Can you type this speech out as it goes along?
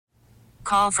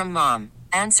Call from mom.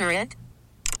 Answer it.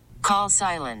 Call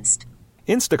silenced.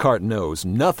 Instacart knows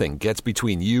nothing gets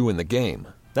between you and the game.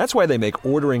 That's why they make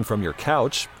ordering from your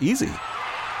couch easy.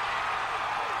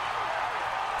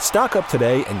 Stock up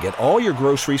today and get all your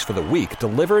groceries for the week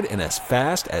delivered in as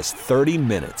fast as 30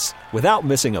 minutes without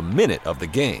missing a minute of the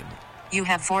game. You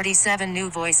have 47 new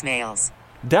voicemails.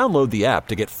 Download the app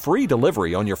to get free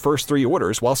delivery on your first 3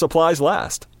 orders while supplies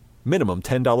last. Minimum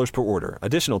 $10 per order.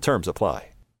 Additional terms apply.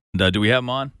 Do we have him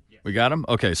on? Yes. We got him?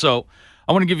 Okay, so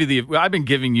I want to give you I've been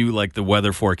giving you like the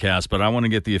weather forecast, but I want to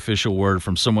get the official word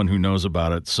from someone who knows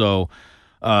about it. So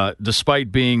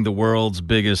despite being the world's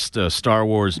biggest Star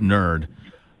Wars nerd,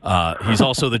 he's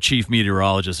also the chief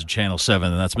meteorologist at Channel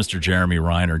 7, and that's Mr. Jeremy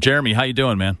Reiner. Jeremy, how you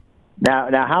doing, man? Now,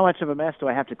 how much of a mess do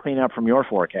I have to clean up from your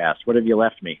forecast? What have you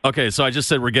left me? Okay, so I just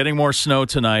said we're getting more snow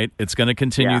tonight. It's going to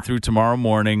continue through tomorrow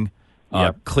morning,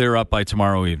 clear up by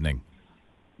tomorrow evening.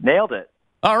 Nailed it.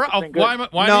 All right. Why am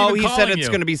I even he said it's you?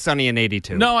 going to be sunny and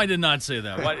 82. No, I did not say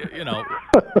that. Why,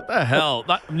 what the hell?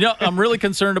 I'm really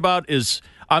concerned about is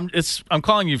I'm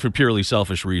calling you for purely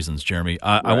selfish reasons, Jeremy.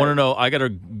 I want to know. I got to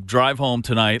drive home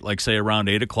tonight, like say around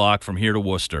 8:00 from here to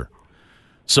Worcester.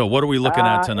 So what are we looking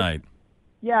at tonight?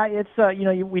 It's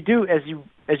we do as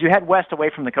you head west away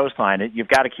from the coastline, you've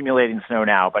got accumulating snow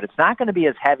now, but it's not going to be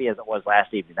as heavy as it was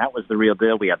last evening. That was the real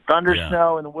deal. We had thunder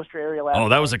snow in the Worcester area last night. Oh,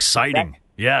 that was exciting.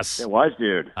 Yes. It was,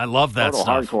 dude. I love that Total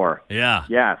stuff. Hardcore. Yeah.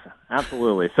 Yes,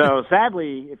 absolutely. So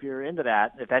sadly, if you're into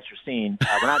that, if that's your scene,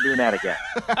 we're not doing that again.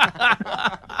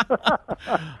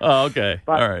 Oh, okay.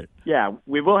 But, all right. Yeah,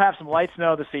 we will have some light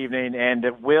snow this evening, and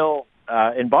it will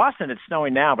in Boston, it's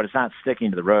snowing now, but it's not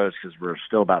sticking to the roads because we're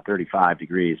still about 35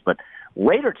 degrees. But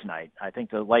later tonight, I think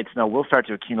the light snow will start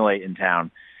to accumulate in town.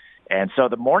 And so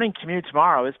the morning commute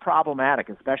tomorrow is problematic,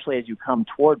 especially as you come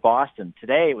toward Boston.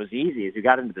 Today it was easy. As you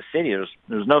got into the city,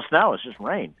 there's no snow. It's just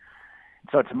rain.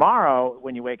 So tomorrow,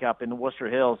 when you wake up in the Worcester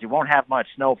Hills, you won't have much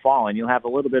snow falling. You'll have a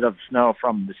little bit of snow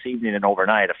from this evening and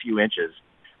overnight, a few inches.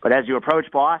 But as you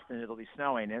approach Boston, it'll be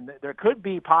snowing. And there could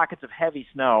be pockets of heavy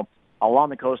snow along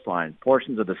the coastline,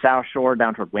 portions of the South Shore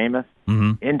down toward Weymouth,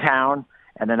 in town,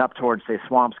 and then up towards, say,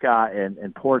 Swampscott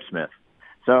and Portsmouth.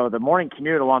 So the morning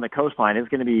commute along the coastline is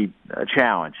going to be a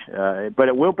challenge, but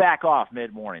it will back off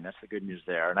mid-morning. That's the good news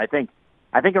there. And I think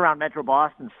around Metro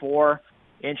Boston, 4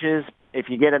 inches. If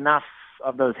you get enough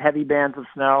of those heavy bands of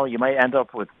snow, you might end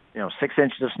up with 6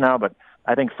 inches of snow. But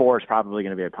I think 4 is probably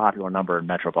going to be a popular number in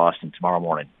Metro Boston tomorrow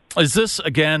morning. Is this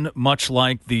again much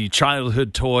like the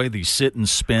childhood toy, the sit and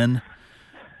spin,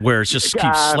 where it just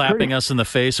keeps slapping us in the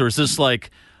face, or is this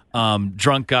like?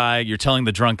 Drunk guy, you're telling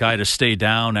the drunk guy to stay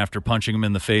down after punching him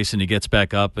in the face, and he gets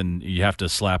back up, and you have to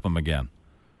slap him again.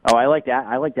 Oh, I like that.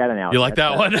 I like that analogy. You like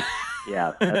that one?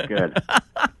 Yeah, that's good.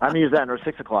 I'm going to use that in our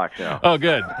 6 o'clock show. Oh,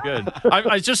 good.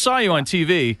 I just saw you on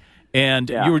TV, and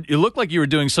you looked like you were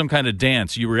doing some kind of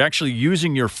dance. You were actually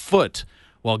using your foot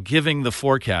while giving the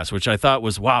forecast, which I thought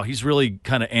was, wow, he's really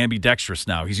kind of ambidextrous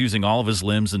now. He's using all of his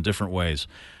limbs in different ways.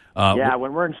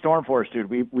 When we're in storm force, dude,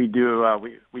 we do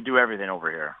everything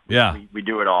over here. We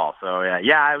do it all. So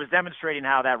I was demonstrating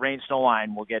how that rain snow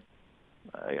line will get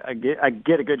a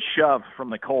good shove from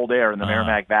the cold air in the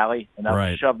Merrimack Valley, and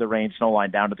that'll shove the rain snow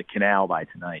line down to the canal by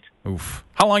tonight. Oof!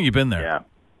 How long you been there?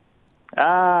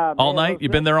 Yeah. All night?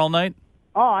 You've been there all night?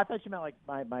 Oh, I thought you meant like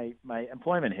my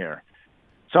employment here.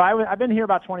 So I've been here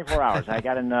about 24 hours. I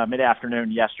got in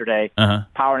mid-afternoon yesterday,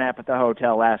 power nap at the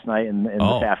hotel last night and this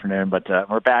afternoon, but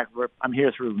we're back. I'm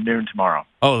here through noon tomorrow.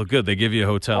 Oh, good. They give you a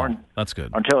hotel. That's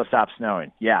good. Until it stops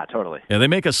snowing. Yeah, totally. Yeah, they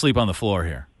make us sleep on the floor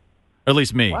here. Or at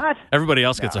least me. What? Everybody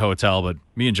else gets a hotel, but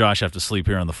me and Josh have to sleep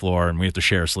here on the floor, and we have to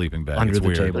share a sleeping bag. Under it's the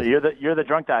weird. table. So you're the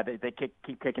drunk guy. They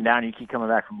keep kicking down, and you keep coming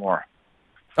back for more.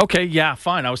 Okay, yeah,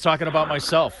 fine. I was talking about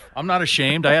myself. I'm not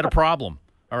ashamed. I had a problem.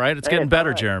 All right? It's getting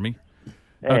better, Jeremy.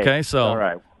 Okay, so all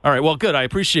right. Well, good. I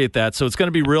appreciate that. So it's going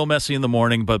to be real messy in the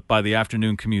morning, but by the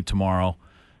afternoon commute tomorrow,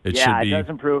 it should be. Yeah, it does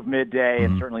improve midday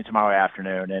and certainly tomorrow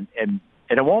afternoon, and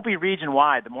it won't be region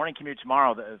wide. The morning commute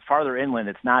tomorrow, farther inland,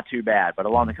 it's not too bad, but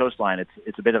along the coastline,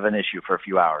 it's a bit of an issue for a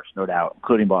few hours, no doubt,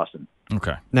 including Boston.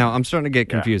 Okay. Now I'm starting to get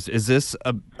confused. Is this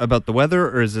about the weather,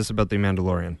 or is this about the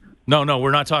Mandalorian? No,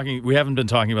 we're not talking. We haven't been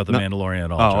talking about the Mandalorian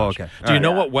at all. Oh, Josh. okay. Do you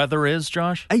know what weather is,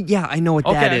 Josh? Yeah, I know what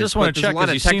that is. I just want to check. There's a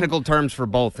lot of technical terms for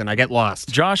both, and I get lost.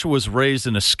 Josh was raised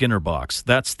in a Skinner box.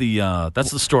 That's the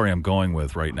story I'm going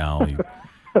with right now.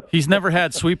 He's never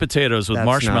had sweet potatoes with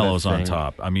marshmallows on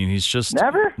top. I mean, he's just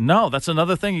never. No, that's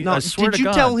another thing. I swear to God. Did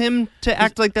you tell him to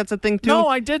act like that's a thing too? No,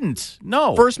 I didn't.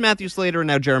 No. First Matthew Slater, and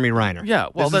now Jeremy Reiner. Yeah,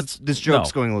 well, this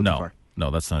joke's going a little too far. No,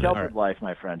 that's not Sheltered it. life,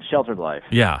 my friend. Sheltered life.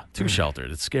 Yeah, too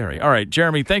sheltered. It's scary. All right,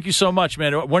 Jeremy, thank you so much,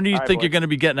 man. When do you think you're going to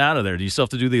be getting out of there? Do you still have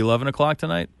to do the 11 o'clock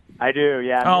tonight? I do,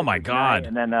 yeah. Oh, my God.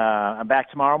 And then I'm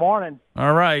back tomorrow morning.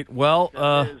 All right. Well,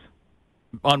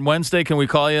 on Wednesday, can we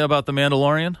call you about The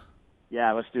Mandalorian?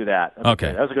 Yeah, let's do that.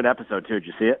 Okay. That was a good episode, too. Did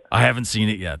you see it? I haven't seen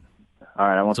it yet. All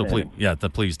right, I won't So say please, anything.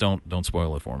 please don't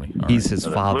spoil it for me. All He's right. his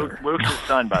father. Luke's his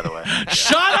son, by the way.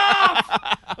 Shut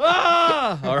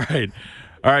up!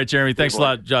 All right, Jeremy. Thanks a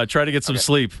lot. Try to get some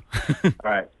sleep. All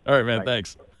right. All right, man. Bye.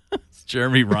 Thanks. It's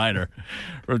Jeremy Reiner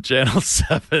from Channel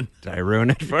 7. Did I ruin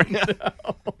it for you?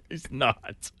 No, he's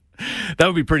not. That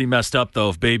would be pretty messed up, though,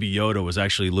 if Baby Yoda was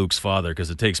actually Luke's father, because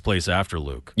it takes place after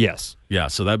Luke. Yes. Yeah,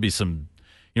 so that'd be some,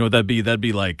 you know what that'd be? That'd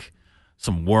be like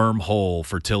some wormhole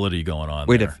fertility going on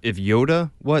Wait, there. if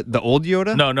Yoda, what? The old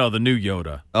Yoda? No, the new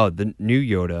Yoda. Oh, the new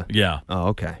Yoda. Yeah. Oh,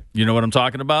 okay. You know what I'm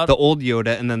talking about? The old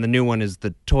Yoda, and then the new one is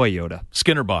the toy Yoda.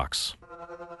 Skinner box.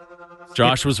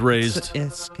 Josh was raised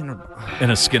Skinner.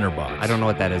 in a Skinner box. I don't know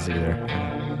what that is either.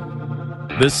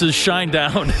 This is Shine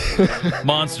Down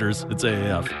Monsters. It's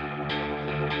AAF.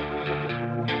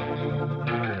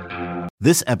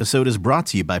 This episode is brought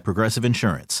to you by Progressive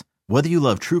Insurance. Whether you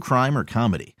love true crime or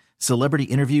comedy, celebrity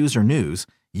interviews or news,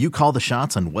 you call the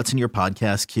shots on what's in your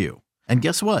podcast queue. And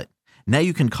guess what? Now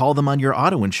you can call them on your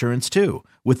auto insurance too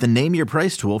with the Name Your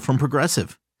Price tool from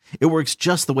Progressive. It works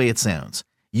just the way it sounds.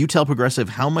 You tell Progressive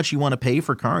how much you want to pay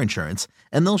for car insurance,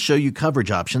 and they'll show you coverage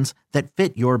options that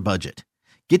fit your budget.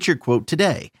 Get your quote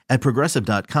today at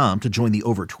Progressive.com to join the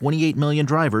over 28 million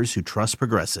drivers who trust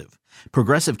Progressive.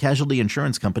 Progressive Casualty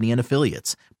Insurance Company and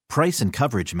Affiliates. Price and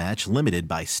coverage match limited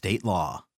by state law.